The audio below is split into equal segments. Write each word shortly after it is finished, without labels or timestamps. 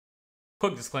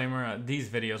Quick disclaimer, these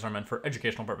videos are meant for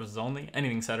educational purposes only.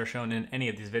 Anything said or shown in any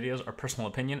of these videos are personal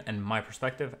opinion and my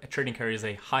perspective. Trading carries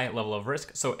a high level of risk,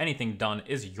 so anything done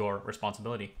is your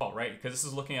responsibility. All right, because this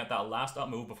is looking at that last up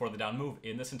move before the down move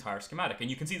in this entire schematic. And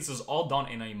you can see this is all done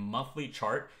in a monthly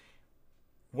chart,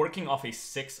 working off a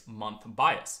 6-month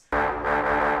bias.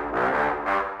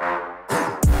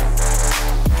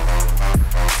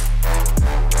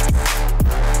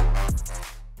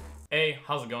 Hey,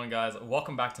 how's it going, guys?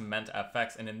 Welcome back to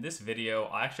mentfx, and in this video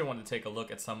I actually wanted to take a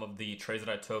look at some of the trades that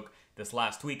I took this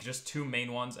last week, just two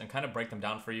main ones, and kind of break them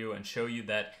down for you and show you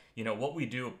that, you know, what we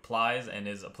do applies and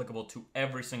is applicable to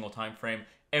every single time frame,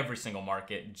 every single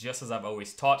market, just as I've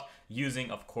always taught,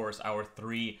 using, of course, our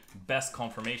three best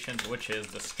confirmations, which is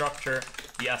the structure,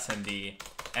 the S&D,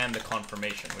 and the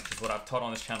confirmation, which is what I've taught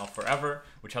on this channel forever,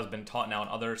 which has been taught now on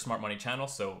other smart money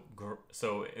channels. So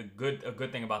a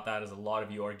good thing about that is a lot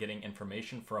of you are getting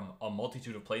information from a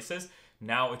multitude of places.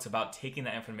 Now it's about taking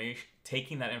that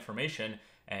information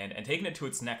and taking it to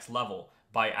its next level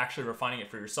by actually refining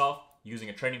it for yourself, using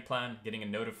a trading plan, getting a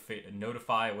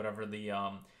notify whatever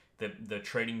the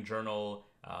trading journal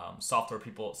software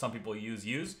some people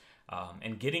use,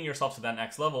 and getting yourself to that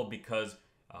next level, because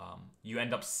you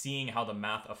end up seeing how the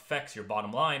math affects your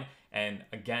bottom line, and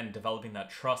again, developing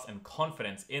that trust and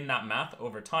confidence in that math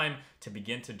over time to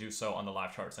begin to do so on the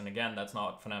live charts. And again, that's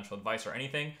not financial advice or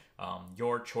anything.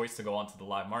 Your choice to go onto the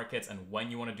live markets and when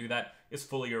you want to do that is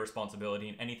fully your responsibility,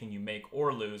 and anything you make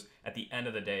or lose at the end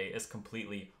of the day is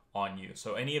completely on you.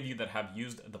 So any of you that have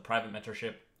used the private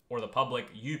mentorship or the public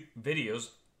videos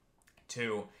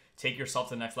to take yourself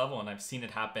to the next level, and I've seen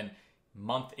it happen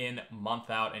month in, month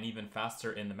out, and even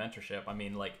faster in the mentorship. I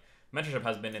mean, like, mentorship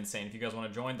has been insane. If you guys want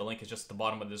to join, the link is just at the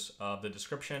bottom of this the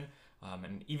description.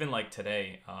 And even like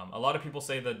today, a lot of people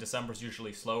say that December's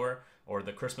usually slower, or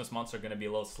the Christmas months are going to be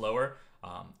a little slower.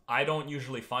 I don't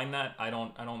usually find that. I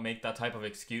don't make that type of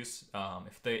excuse.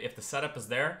 If the setup is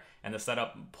there and the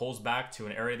setup pulls back to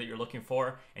an area that you're looking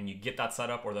for, and you get that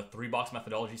setup, or the 3-box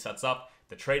methodology sets up,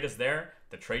 the trade is there,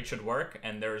 the trade should work,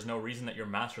 and there is no reason that your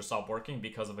math should stop working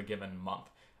because of a given month.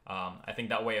 I think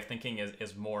that way of thinking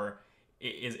is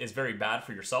very bad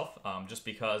for yourself, just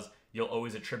because you'll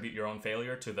always attribute your own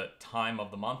failure to the time of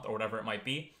the month or whatever it might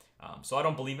be. So I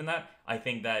don't believe in that. I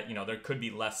think that, you know, there could be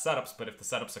less setups, but if the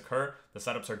setups occur, the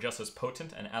setups are just as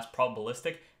potent and as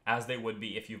probabilistic as they would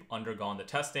be if you've undergone the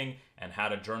testing and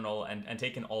had a journal and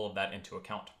taken all of that into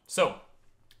account. So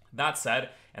that said,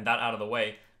 and that out of the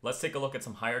way, let's take a look at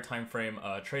some higher time frame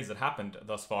trades that happened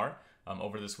thus far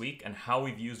over this week, and how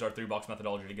we've used our 3-box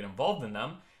methodology to get involved in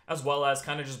them, as well as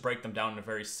kind of just break them down in a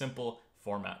very simple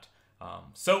format.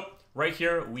 So right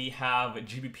here we have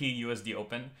GBP USD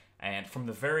open, and from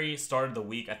the very start of the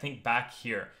week, I think back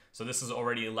here, so this is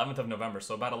already 11th of November,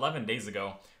 so about 11 days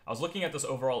ago, I was looking at this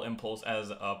overall impulse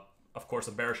as, of course,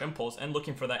 a bearish impulse, and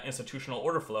looking for that institutional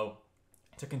order flow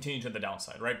to continue to the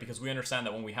downside, right? Because we understand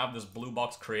that when we have this blue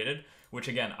box created, which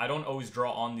again, I don't always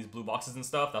draw on these blue boxes and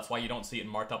stuff. That's why you don't see it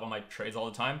marked up on my trades all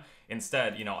the time.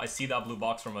 Instead, you know, I see that blue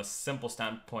box from a simple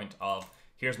standpoint of,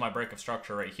 here's my break of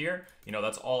structure right here. You know,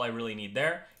 that's all I really need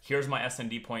there. Here's my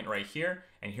S&D point right here,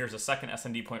 and here's a second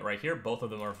S&D point right here. Both of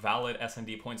them are valid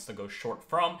S&D points to go short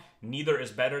from. Neither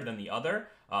is better than the other.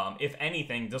 If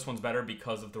anything, this one's better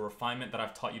because of the refinement that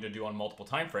I've taught you to do on multiple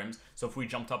time frames. So if we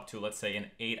jumped up to, let's say, an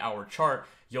 8-hour chart,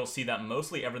 you'll see that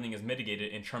mostly everything is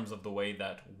mitigated in terms of the way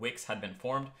that wicks had been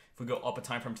formed. If we go up a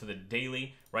time frame to the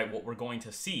daily, right, what we're going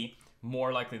to see,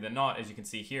 more likely than not, as you can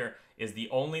see here, is the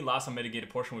only last unmitigated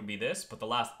portion would be this, but the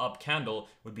last up candle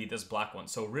would be this black one.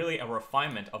 So really a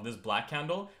refinement of this black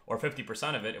candle, or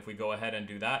 50% of it, if we go ahead and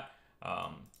do that.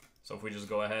 So if we just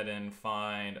go ahead and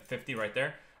find 50 right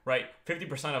there, right,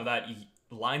 50% of that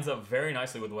lines up very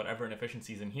nicely with whatever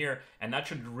inefficiencies in here, and that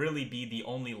should really be the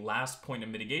only last point of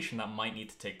mitigation that might need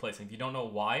to take place. And if you don't know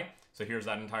why, so here's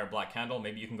that entire black candle.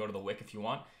 Maybe you can go to the wick if you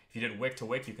want. If you did wick to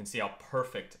wick, you can see how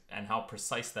perfect and how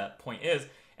precise that point is.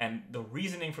 And the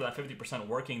reasoning for that 50%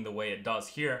 working the way it does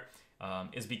here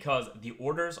is because the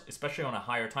orders, especially on a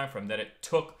higher time frame, that it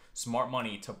took smart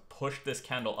money to push this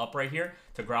candle up right here,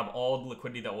 to grab all the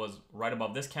liquidity that was right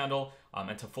above this candle,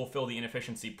 and to fulfill the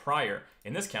inefficiency prior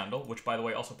in this candle, which, by the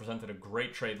way, also presented a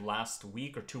great trade last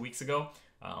week or 2 weeks ago.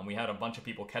 We had a bunch of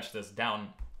people catch this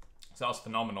down, so that was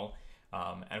phenomenal.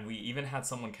 And we even had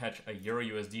someone catch a Euro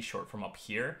USD short from up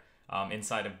here,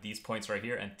 inside of these points right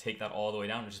here, and take that all the way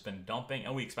down. It's just been dumping,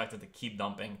 and we expect it to keep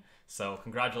dumping. So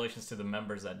congratulations to the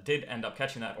members that did end up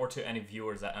catching that, or to any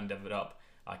viewers that ended up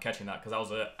catching that, because that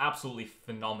was an absolutely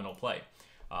phenomenal play.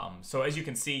 So as you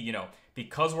can see, you know,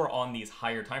 because we're on these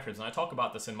higher time frames, and I talk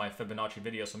about this in my Fibonacci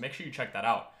video, so make sure you check that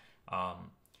out.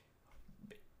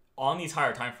 on these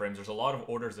higher time frames, there's a lot of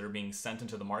orders that are being sent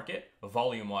into the market,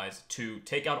 volume-wise, to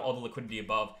take out all the liquidity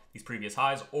above these previous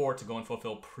highs or to go and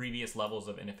fulfill previous levels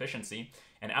of inefficiency.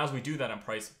 And as we do that and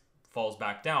price falls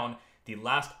back down, the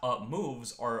last up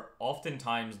moves are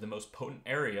oftentimes the most potent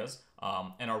areas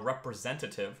and are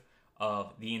representative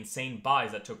of the insane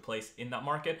buys that took place in that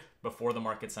market before the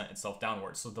market sent itself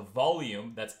downwards. So the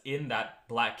volume that's in that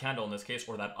black candle in this case,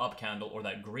 or that up candle, or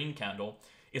that green candle,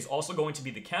 is also going to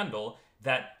be the candle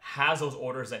that has those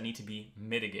orders that need to be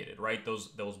mitigated, right?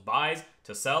 Those buys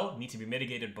to sell need to be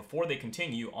mitigated before they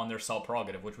continue on their sell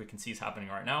prerogative, which we can see is happening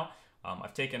right now.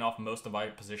 I've taken off most of my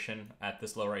position at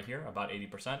this low right here, about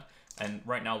 80%. And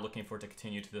right now looking for it to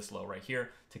continue to this low right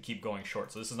here to keep going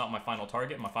short. So this is not my final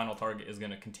target. My final target is going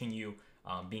to continue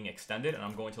being extended, and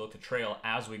I'm going to look to trail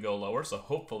as we go lower. So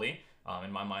hopefully,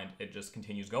 in my mind, it just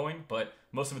continues going. But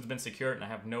most of it's been secured, and I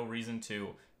have no reason to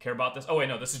care about this. Oh, wait,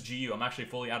 no, this is GU. I'm actually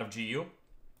fully out of GU.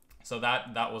 So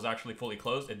that was actually fully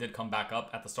closed. It did come back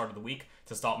up at the start of the week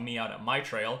to stop me out at my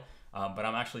trail. But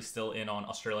I'm actually still in on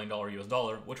Australian dollar, US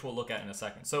dollar, which we'll look at in a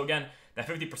second. So again, that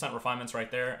 50% refinement's right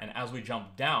there. And as we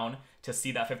jump down to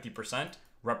see that 50%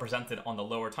 represented on the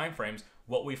lower time frames,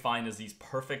 what we find is these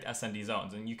perfect SND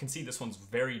zones. And you can see this one's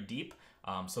very deep.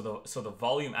 So the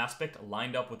volume aspect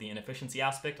lined up with the inefficiency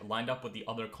aspect, lined up with the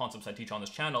other concepts I teach on this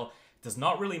channel, does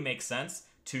not really make sense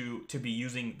to be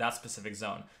using that specific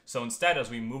zone. So instead, as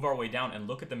we move our way down and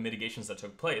look at the mitigations that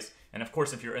took place, and of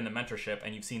course, if you're in the mentorship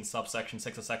and you've seen subsection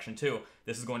 6 of section 2,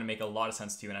 this is going to make a lot of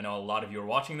sense to you. And I know a lot of you are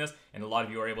watching this, and a lot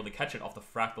of you are able to catch it off the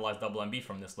fractalized double MB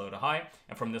from this low to high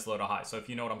and from this low to high. So if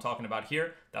you know what I'm talking about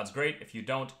here, that's great. If you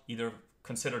don't, either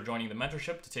consider joining the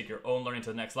mentorship to take your own learning to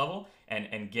the next level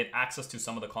and get access to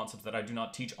some of the concepts that I do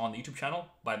not teach on the YouTube channel.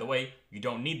 By the way, you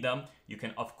don't need them. You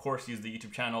can, of course, use the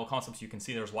YouTube channel concepts. You can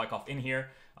see there's Wyckoff in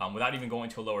here without even going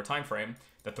to a lower time frame.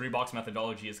 The 3-box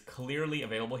methodology is clearly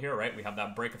available here, right? We have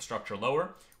that break of structure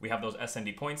lower. We have those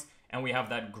SND points, and we have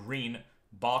that green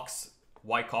box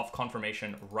Wyckoff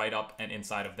confirmation right up and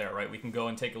inside of there, right? We can go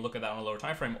and take a look at that on a lower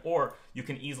time frame, or you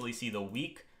can easily see the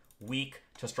weak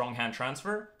to strong hand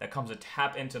transfer that comes to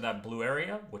tap into that blue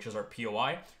area, which is our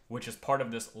POI, which is part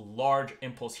of this large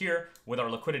impulse here with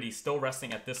our liquidity still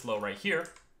resting at this low right here.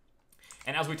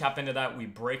 And as we tap into that, we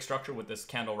break structure with this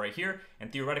candle right here.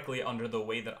 And theoretically, under the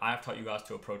way that I've taught you guys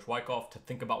to approach Wyckoff, to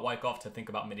think about Wyckoff, to think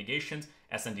about mitigations,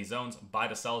 SND zones, buy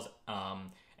to sells,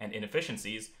 and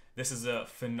inefficiencies, this is a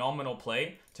phenomenal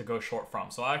play to go short from.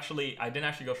 So I didn't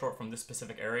actually go short from this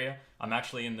specific area. I'm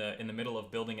actually in the middle of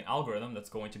building an algorithm that's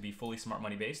going to be fully smart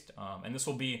money based. And this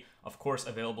will be, of course,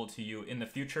 available to you in the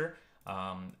future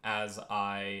as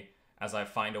I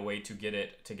find a way to get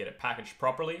it packaged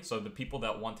properly. So the people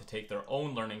that want to take their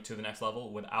own learning to the next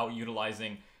level without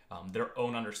utilizing their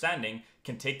own understanding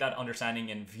can take that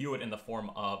understanding and view it in the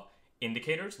form of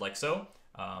indicators like so.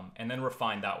 And then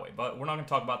refine that way. But we're not going to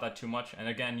talk about that too much. And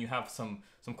again, you have some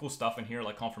cool stuff in here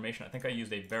like confirmation. I think I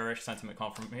used a bearish sentiment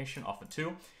confirmation off of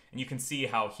 2. And you can see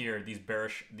how here these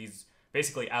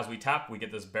basically as we tap, we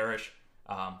get this bearish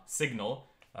signal,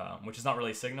 which is not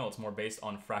really a signal. It's more based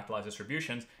on fractalized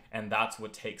distributions. And that's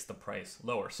what takes the price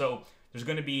lower. So there's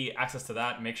going to be access to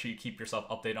that. Make sure you keep yourself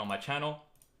updated on my channel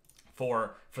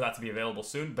for that to be available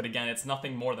soon. But again, it's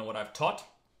nothing more than what I've taught,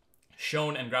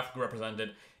 shown and graphically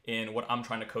represented in what I'm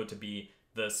trying to code to be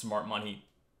the smart money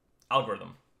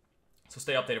algorithm. So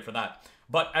stay updated for that.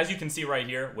 But as you can see right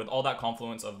here, with all that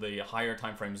confluence of the higher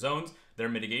time frame zones, their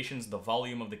mitigations, the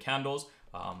volume of the candles,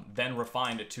 then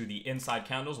refined to the inside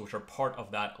candles, which are part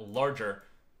of that larger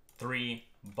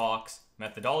 3-box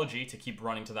methodology to keep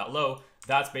running to that low,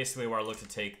 that's basically where I look to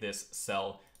take this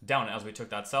sell down. As we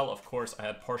took that sell, of course, I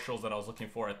had partials that I was looking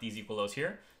for at these equal lows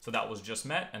here. So that was just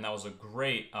met, and that was a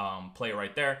great play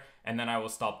right there. And then I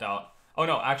was stopped out. Oh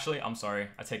no, actually, I'm sorry.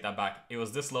 I take that back. It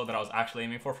was this low that I was actually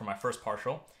aiming for my first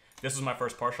partial. This was my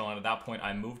first partial, and at that point,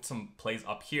 I moved some plays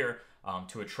up here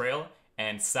to a trail.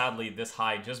 And sadly, this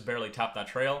high just barely tapped that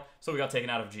trail. So we got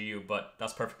taken out of GU, but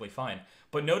that's perfectly fine.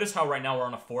 But notice how right now we're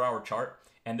on a 4-hour chart,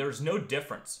 and there's no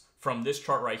difference from this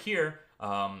chart right here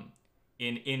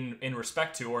in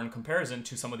respect to or in comparison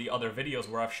to some of the other videos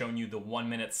where I've shown you the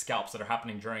 1-minute scalps that are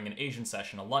happening during an Asian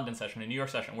session, a London session, a New York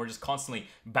session. We're just constantly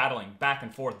battling back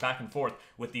and forth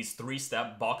with these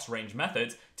 3-step box range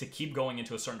methods to keep going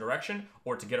into a certain direction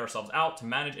or to get ourselves out, to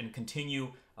manage and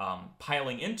continue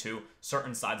piling into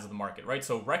certain sides of the market, right?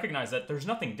 So recognize that there's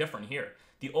nothing different here.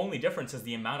 The only difference is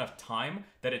the amount of time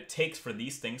that it takes for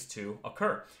these things to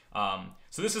occur.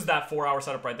 So this is that 4-hour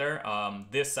setup right there.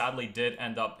 This sadly did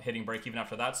end up hitting break even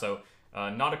after that. So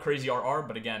not a crazy RR,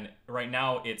 but again, right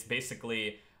now it's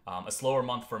basically A slower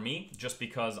month for me, just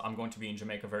because I'm going to be in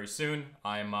Jamaica very soon.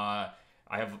 I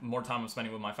have more time I'm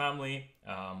spending with my family,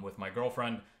 with my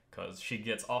girlfriend, because she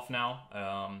gets off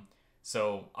now.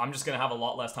 So I'm just going to have a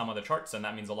lot less time on the charts, and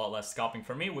that means a lot less scalping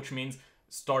for me, which means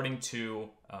starting to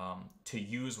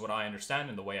use what I understand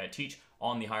and the way I teach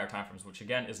on the higher time frames, which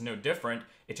again is no different.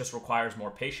 It just requires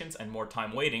more patience and more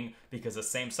time waiting, because the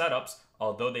same setups,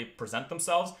 although they present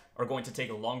themselves, are going to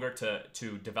take longer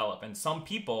to develop. And some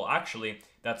people actually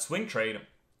that swing trade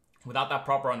without that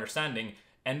proper understanding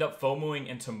end up FOMOing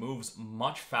into moves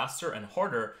much faster and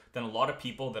harder than a lot of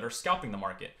people that are scalping the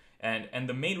market. And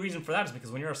the main reason for that is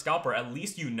because when you're a scalper, at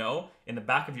least you know in the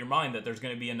back of your mind that there's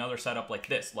going to be another setup like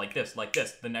this, like this, like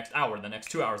this, the next hour, the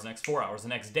next 2 hours, the next 4 hours, the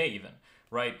next day even,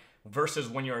 right? Versus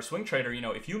when you're a swing trader, you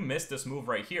know, if you miss this move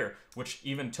right here, which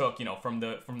even took, you know, from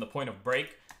the point of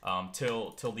break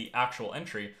till the actual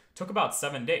entry, took about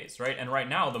 7 days, right? And right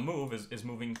now the move is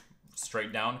moving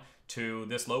straight down to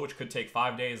this low, which could take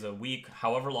 5 days, a week,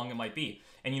 however long it might be.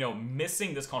 And, you know,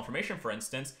 missing this confirmation, for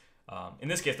instance, in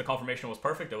this case, the confirmation was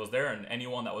perfect. It was there, and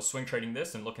anyone that was swing trading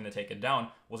this and looking to take it down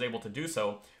was able to do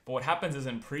so. But what happens is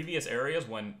in previous areas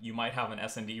when you might have an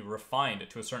S&D refined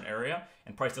to a certain area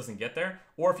and price doesn't get there,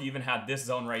 or if you even had this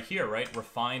zone right here, right,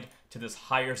 refined to this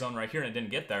higher zone right here and it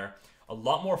didn't get there, a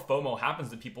lot more FOMO happens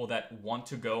to people that want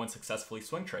to go and successfully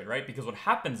swing trade, right? Because what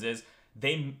happens is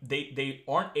they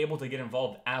aren't able to get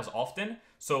involved as often.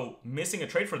 So missing a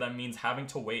trade for them means having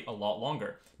to wait a lot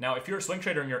longer. Now, if you're a swing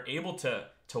trader and you're able to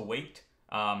wait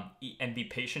and be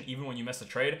patient even when you miss a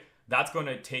trade, that's going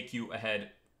to take you ahead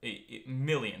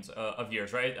millions of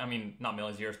years, right? I mean, not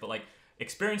millions of years, but like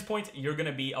experience points, you're going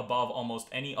to be above almost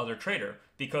any other trader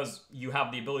because you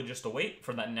have the ability just to wait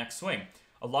for that next swing.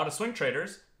 A lot of swing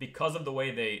traders, because of the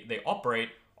way they operate,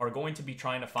 are going to be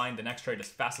trying to find the next trade as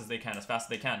fast as they can,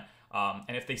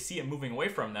 and if they see it moving away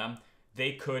from them,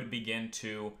 they could begin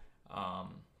to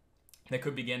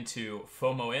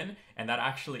FOMO in, and that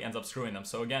actually ends up screwing them.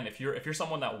 So again, if you're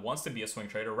someone that wants to be a swing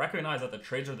trader, recognize that the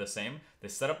trades are the same. They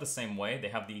set up the same way. They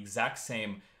have the exact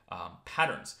same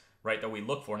patterns, right, that we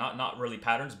look for. Not really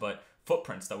patterns, but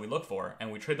footprints that we look for,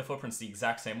 and we trade the footprints the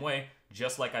exact same way,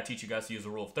 just like I teach you guys to use the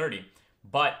rule of 30.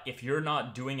 But if you're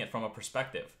not doing it from a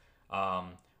perspective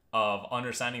of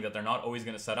understanding that they're not always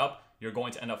going to set up, you're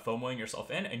going to end up FOMOing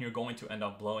yourself in, and you're going to end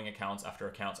up blowing accounts after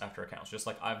accounts after accounts, just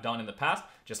like I've done in the past,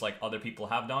 just like other people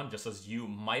have done, just as you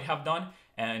might have done,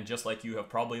 and just like you have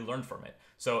probably learned from it.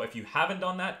 So if you haven't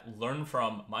done that, learn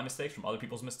from my mistakes, from other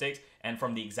people's mistakes, and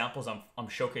from the examples I'm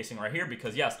showcasing right here,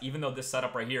 because yes, even though this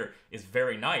setup right here is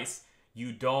very nice,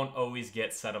 you don't always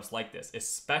get setups like this,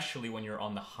 especially when you're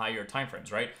on the higher time frames,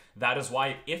 right? That is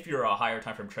why if you're a higher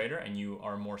time frame trader and you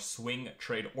are more swing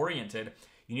trade oriented,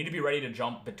 you need to be ready to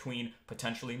jump between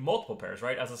potentially multiple pairs,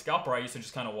 right? As a scalper, I used to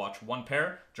just kind of watch one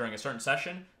pair during a certain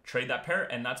session, trade that pair,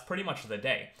 and that's pretty much the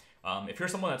day. If you're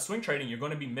someone that's swing trading, you're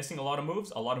going to be missing a lot of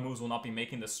moves. A lot of moves will not be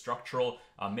making the structural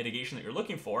mitigation that you're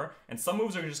looking for, and some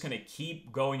moves are just going to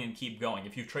keep going and keep going.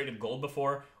 If you've traded gold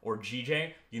before or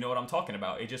GJ, you know what I'm talking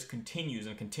about. It just continues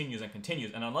and continues and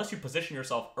continues, and unless you position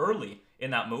yourself early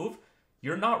in that move,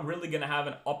 you're not really going to have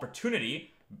an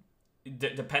opportunity,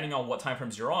 depending on what time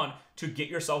frames you're on, to get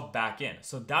yourself back in.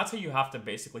 So that's how you have to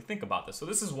basically think about this. So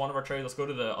this is one of our trades. Let's go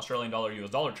to the Australian dollar US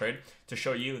dollar trade to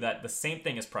show you that the same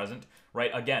thing is present,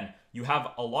 right? Again, you have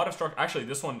a lot of structure. Actually,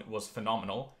 this one was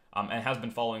phenomenal and has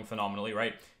been following phenomenally,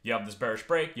 right? You have this bearish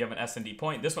break, you have an S&D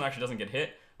point. This one actually doesn't get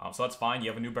hit, so that's fine. You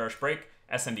have a new bearish break,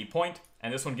 S&D point,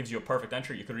 and this one gives you a perfect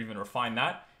entry. You could even refine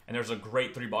that, and there's a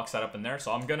great 3-box setup in there.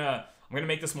 So I'm gonna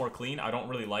make this more clean. I don't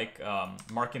really like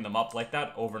marking them up like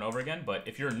that over and over again, but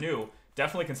if you're new,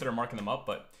 definitely consider marking them up.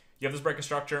 But you have this breaker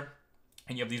structure,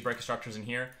 and you have these breaker structures in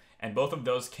here, and both of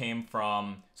those came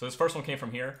from, so this first one came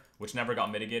from here, which never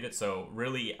got mitigated. So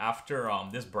really after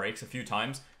this breaks a few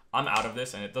times, I'm out of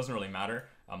this, and it doesn't really matter.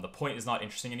 The point is not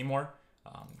interesting anymore.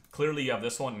 Clearly you have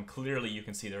this one, and clearly you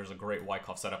can see there's a great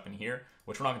Wyckoff setup in here,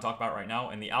 which we're not going to talk about right now.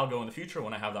 And the algo in the future,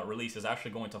 when I have that release, is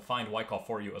actually going to find Wyckoff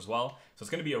for you as well. So it's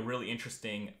going to be a really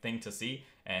interesting thing to see,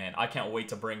 and I can't wait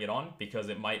to bring it on, because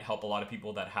it might help a lot of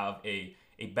people that have a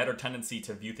better tendency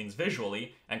to view things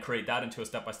visually and create that into a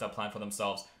step-by-step plan for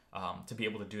themselves, to be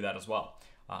able to do that as well.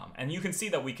 And you can see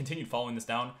that we continued following this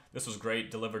down. This was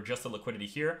great, delivered just the liquidity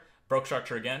here. Broke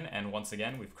structure again, and once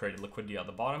again, we've created liquidity at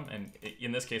the bottom, and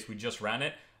in this case, we just ran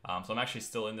it. So I'm actually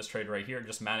still in this trade right here,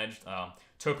 just managed,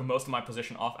 took most of my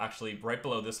position off actually right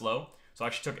below this low. So I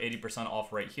actually took 80%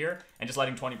 off right here, and just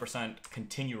letting 20%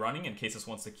 continue running in case this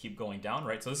wants to keep going down,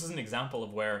 right? So this is an example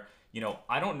of where, you know,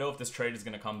 I don't know if this trade is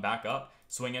going to come back up,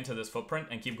 swing into this footprint,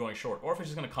 and keep going short, or if it's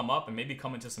just going to come up and maybe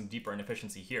come into some deeper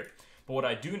inefficiency here. But what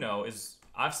I do know is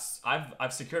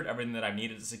I've secured everything that I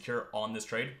needed to secure on this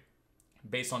trade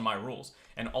based on my rules.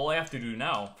 And all I have to do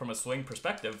now from a swing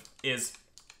perspective is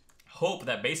hope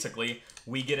that basically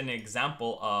we get an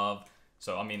example of,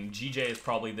 so I mean, GJ is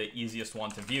probably the easiest one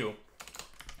to view.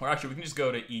 Or actually, we can just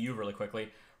go to EU really quickly,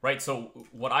 right? So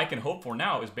what I can hope for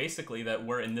now is basically that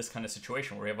we're in this kind of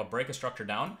situation where we have a break of structure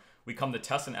down, we come to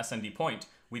test an SND point,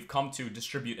 we've come to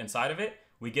distribute inside of it,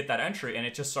 we get that entry, and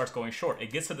it just starts going short.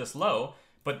 It gets to this low,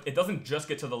 but it doesn't just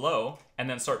get to the low and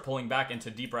then start pulling back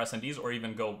into deeper SNDs or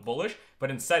even go bullish,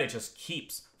 but instead it just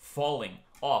keeps falling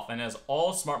off. And as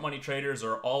all smart money traders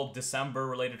or all December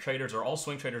related traders or all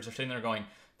swing traders are sitting there going,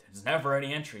 there's never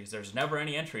any entries, there's never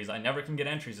any entries, I never can get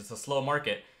entries, it's a slow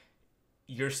market.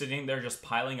 You're sitting there just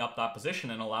piling up that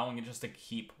position and allowing it just to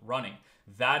keep running.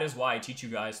 That is why I teach you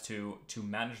guys to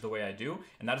manage the way I do,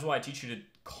 and that is why I teach you to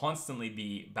constantly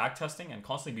be backtesting and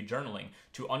constantly be journaling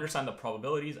to understand the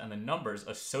probabilities and the numbers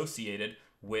associated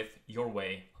with your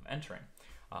way of entering.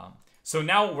 So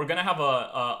now we're gonna have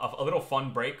a little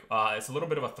fun break. It's a little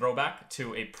bit of a throwback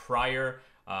to a prior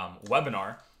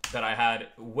webinar that I had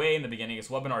way in the beginning. It's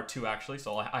webinar 2 actually,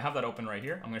 so I have that open right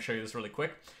here. I'm gonna show you this really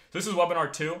quick. So this is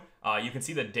webinar 2. You can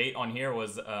see the date on here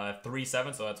was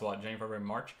 3/7, so that's what, January, February,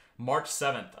 March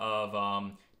 7th of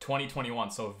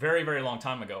 2021, so very, very long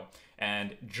time ago.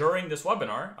 And during this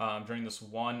webinar, during this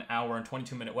 1 hour and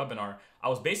 22-minute webinar, I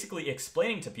was basically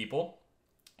explaining to people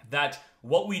that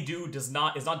what we do is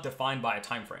not defined by a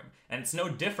time frame, and it's no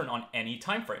different on any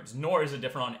time frames, nor is it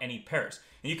different on any pairs.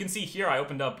 And you can see here I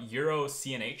opened up Euro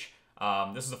CNH.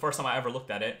 This is the first time I ever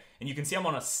looked at it, and you can see I'm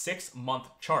on a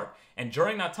 6-month chart. And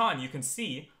during that time, you can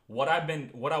see what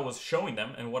I was showing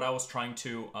them and what I was trying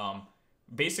to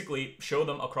basically show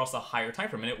them across a higher time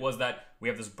frame. And it was that we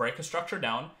have this break of structure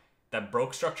down, that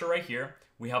broke structure right here.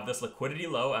 We have this liquidity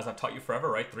low, as I've taught you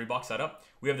forever, right? 3-box setup.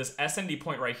 We have this SND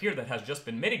point right here that has just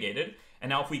been mitigated. And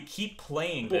now if we keep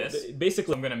playing this,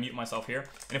 basically I'm gonna mute myself here.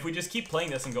 And if we just keep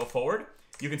playing this and go forward,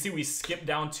 you can see we skip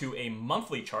down to a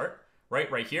monthly chart,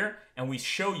 right here. And we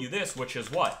show you this, which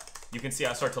is what? You can see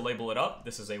I start to label it up.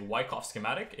 This is a Wyckoff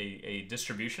schematic, a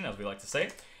distribution, as we like to say.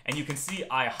 And you can see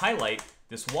I highlight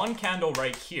this one candle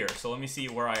right here. So let me see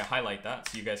where I highlight that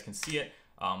so you guys can see it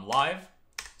live.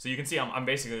 So you can see I'm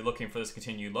basically looking for this to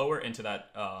continue lower into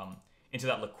that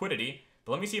liquidity.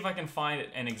 But let me see if I can find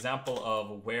an example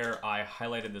of where I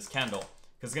highlighted this candle,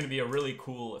 because it's going to be a really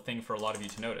cool thing for a lot of you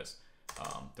to notice.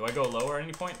 Do I go lower at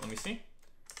any point? Let me see.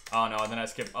 Oh no, then I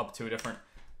skip up to a different.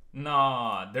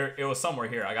 Nah, it was somewhere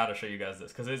here. I got to show you guys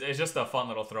this because it's just a fun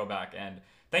little throwback. And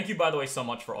thank you, by the way, so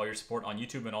much for all your support on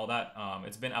YouTube and all that.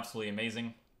 It's been absolutely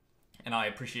amazing, and I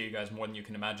appreciate you guys more than you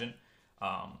can imagine.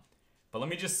 But let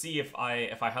me just see if I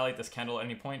highlight this candle at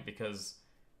any point, because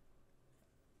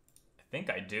I think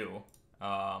I do.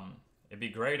 It'd be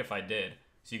great if I did,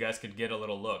 so you guys could get a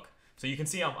little look. So you can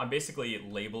see I'm basically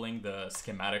labeling the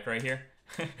schematic right here,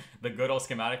 the good old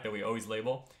schematic that we always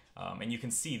label. And you can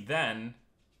see then,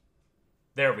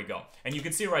 there we go. And you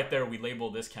can see right there, we label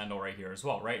this candle right here as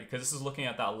well, right? Because this is looking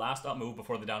at that last up move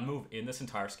before the down move in this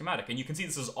entire schematic. And you can see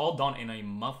this is all done in a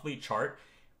monthly chart,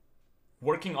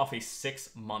 working off a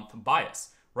 6-month bias,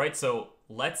 right? So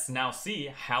let's now see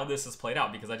how this is played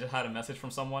out, because I just had a message from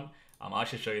someone. I'll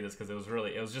actually show you this because it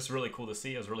was just really cool to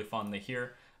see. It was really fun to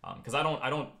hear, because I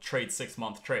don't trade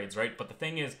 6-month trades, right? But the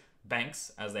thing is,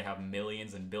 banks, as they have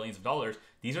millions and billions of dollars,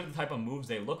 these are the type of moves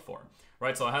they look for,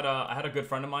 right? So I had a good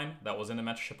friend of mine that was in the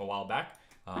mentorship a while back,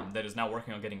 that is now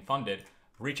working on getting funded,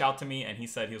 reach out to me, and he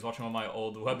said he was watching one of my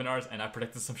old webinars, and I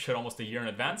predicted some shit almost a year in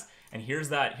advance. And here's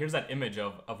that image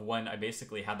of when I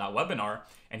basically had that webinar,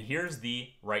 and here's the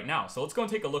right now. So let's go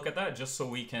and take a look at that just so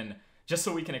we can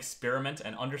experiment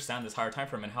and understand this higher time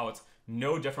frame and how it's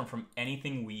no different from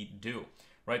anything we do,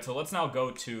 right? So let's now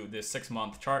go to this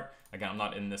 6-month chart. Again, I'm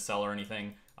not in this cell or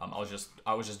anything. I was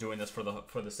just doing this for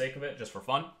the sake of it, just for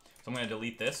fun. So I'm going to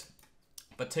delete this,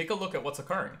 but take a look at what's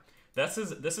occurring. This is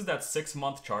that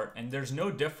 6-month chart, and there's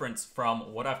no difference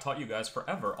from what I've taught you guys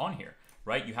forever on here,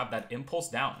 right? You have that impulse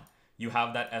down, you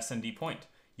have that SND point,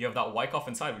 you have that Wyckoff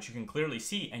inside, which you can clearly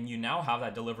see, and you now have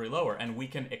that delivery lower, and we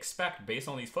can expect, based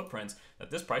on these footprints,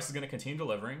 that this price is going to continue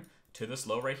delivering to this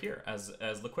low right here as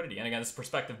liquidity. And again, this is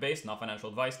perspective based, not financial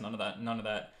advice, none of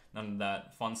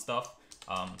that fun stuff.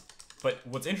 But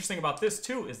what's interesting about this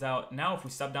too is that now if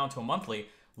we step down to a monthly,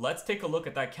 let's take a look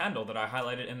at that candle that I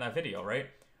highlighted in that video, right?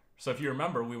 So if you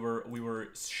remember, we were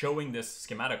showing this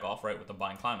schematic off, right, with the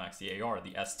buying climax, the AR,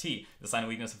 the ST, the sign of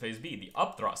weakness of phase B, the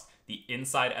upthrust, the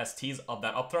inside STs of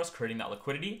that upthrust, creating that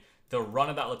liquidity, the run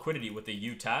of that liquidity with the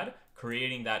UTAD,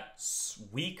 creating that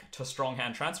weak to strong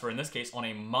hand transfer, in this case on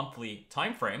a monthly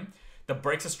time frame, the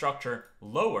breaks of structure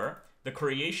lower, the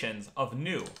creations of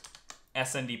new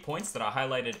SND points that I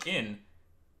highlighted in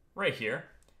right here.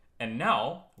 And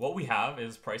now what we have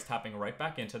is price tapping right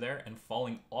back into there and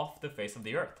falling off the face of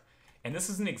the earth. And this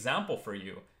is an example for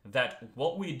you that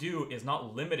what we do is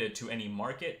not limited to any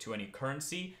market, to any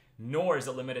currency, nor is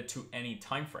it limited to any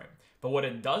time frame. But what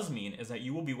it does mean is that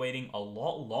you will be waiting a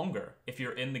lot longer if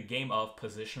you're in the game of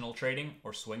positional trading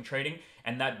or swing trading,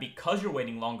 and that because you're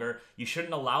waiting longer, you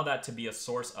shouldn't allow that to be a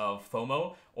source of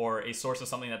FOMO or a source of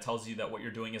something that tells you that what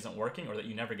you're doing isn't working or that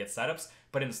you never get setups,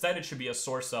 but instead it should be a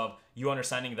source of you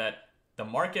understanding that the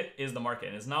market is the market,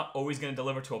 and it's not always going to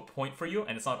deliver to a point for you,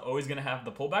 and it's not always going to have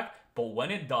the pullback, but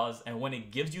when it does, and when it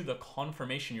gives you the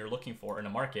confirmation you're looking for in a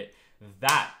market,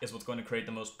 that is what's going to create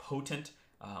the most potent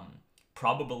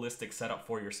probabilistic setup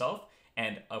for yourself,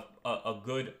 and a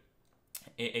good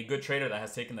trader that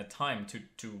has taken the time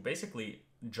to basically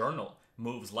journal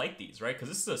moves like these, right? Because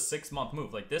this is a 6-month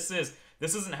move. Like this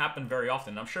doesn't happen very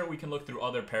often. I'm sure we can look through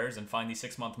other pairs and find these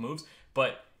 6-month moves,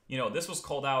 but you know, this was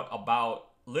called out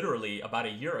literally about a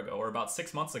year ago or about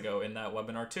 6 months ago in that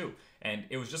webinar too. And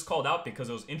it was just called out because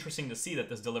it was interesting to see that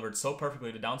this delivered so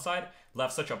perfectly to downside,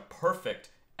 left such a perfect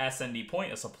SND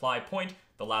point, a supply point,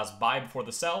 the last buy before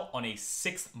the sell on a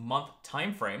 6-month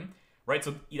time frame, right?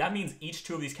 So that means each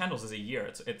 2 of these candles is a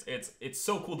year. It's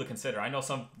so cool to consider. I know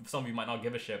some of you might not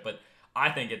give a shit, but I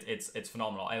think it's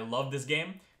phenomenal. I love this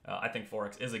game. I think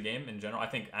Forex is a game in general. I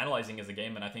think analyzing is a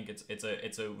game, and I think it's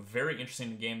a very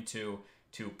interesting game to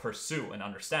pursue and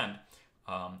understand.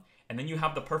 And then you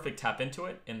have the perfect tap into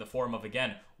it in the form of,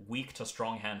 again, weak to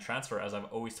strong hand transfer, as I've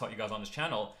always taught you guys on this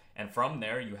channel. And from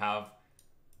there, you have,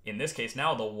 in this case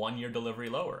now, the 1-year delivery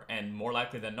lower. And more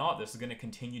likely than not, this is going to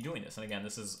continue doing this. And again,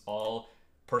 this is all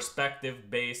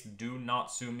perspective-based. Do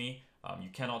not sue me. You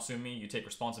cannot sue me. You take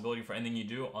responsibility for anything you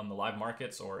do on the live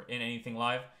markets or in anything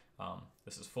live.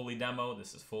 This is fully demo.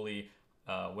 This is fully,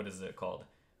 what is it called?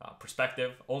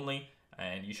 Perspective only.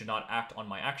 And you should not act on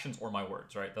my actions or my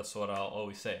words, right? That's what I'll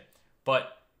always say.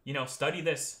 But, you know, study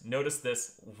this, notice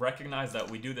this, recognize that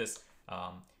we do this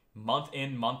month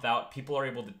in, month out. People are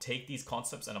able to take these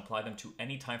concepts and apply them to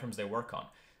any time frames they work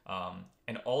on.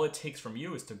 And all it takes from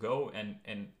you is to go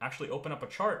and actually open up a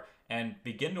chart and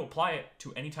begin to apply it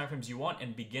to any time frames you want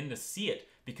and begin to see it,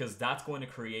 because that's going to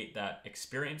create that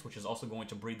experience, which is also going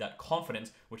to breed that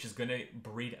confidence, which is going to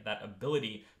breed that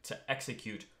ability to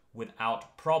execute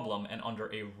without problem and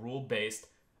under a rule-based,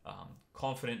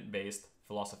 confident-based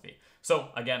philosophy. So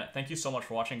again, thank you so much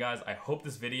for watching, guys. I hope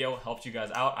this video helped you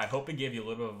guys out. I hope it gave you a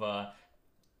little bit of a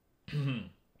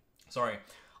sorry.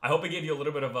 I hope it gave you a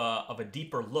little bit of a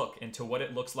deeper look into what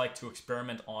it looks like to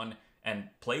experiment on and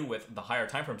play with the higher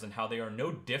timeframes and how they are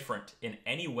no different in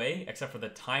any way except for the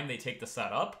time they take to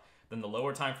set up than the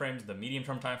lower timeframes, the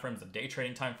medium-term timeframes, the day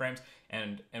trading timeframes,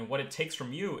 and what it takes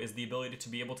from you is the ability to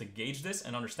be able to gauge this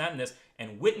and understand this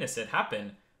and witness it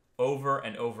happen over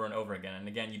and over and over again. And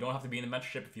again, you don't have to be in the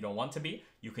mentorship if you don't want to be.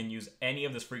 You can use any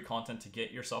of this free content to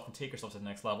get yourself and take yourself to the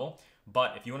next level.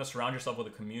 But if you want to surround yourself with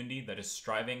a community that is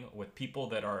striving with people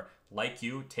that are like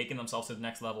you, taking themselves to the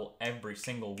next level every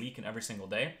single week and every single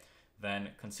day, then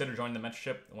consider joining the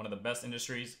mentorship, one of the best one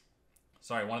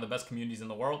of the best communities in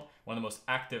the world, one of the most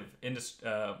active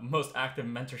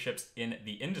mentorships in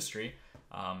the industry,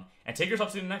 and take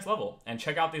yourself to the next level. And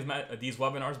check out these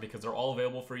webinars because they're all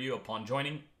available for you upon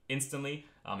joining instantly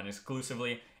and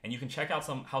exclusively, and you can check out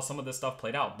how some of this stuff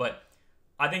played out. But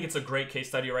I think it's a great case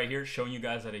study right here, showing you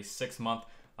guys that a 6-month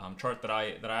chart that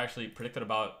I actually predicted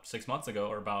about 6 months ago,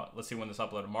 or about, let's see when this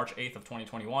uploaded, March 8th of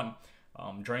 2021.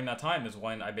 During that time is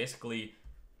when I basically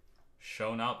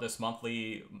shown out this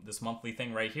monthly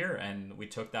thing right here, and we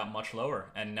took that much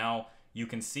lower, and now you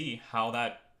can see how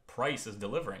that price is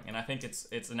delivering. And I think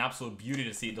it's an absolute beauty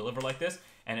to see it deliver like this,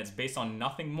 and it's based on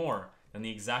nothing more than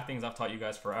the exact things I've taught you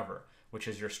guys forever, which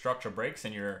is your structure breaks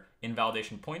and your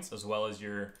invalidation points, as well as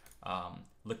your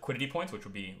liquidity points, which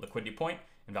would be liquidity point,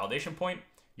 invalidation point,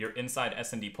 your inside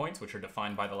S&D points, which are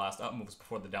defined by the last up moves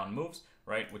before the down moves,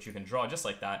 right, which you can draw just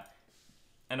like that.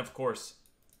 And of course,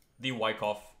 the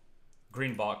Wyckoff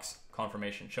green box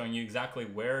confirmation, showing you exactly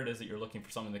where it is that you're looking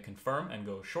for something to confirm and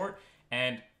go short,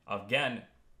 and again,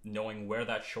 knowing where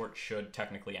that short should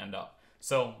technically end up.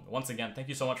 So once again, thank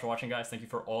you so much for watching, guys. Thank you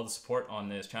for all the support on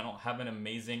this channel. Have an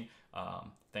amazing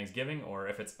Thanksgiving, or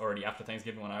if it's already after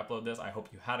Thanksgiving when I upload this, I hope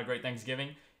you had a great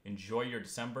Thanksgiving. Enjoy your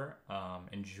December.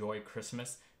 Enjoy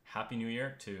Christmas. Happy New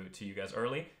Year to you guys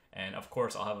early. And of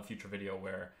course, I'll have a future video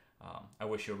where I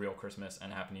wish you a real Christmas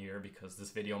and a Happy New Year, because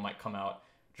this video might come out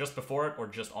just before it or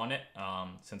just on it,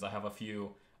 since I have a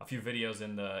few videos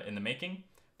in the making.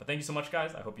 But thank you so much,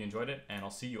 guys. I hope you enjoyed it, and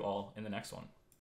I'll see you all in the next one.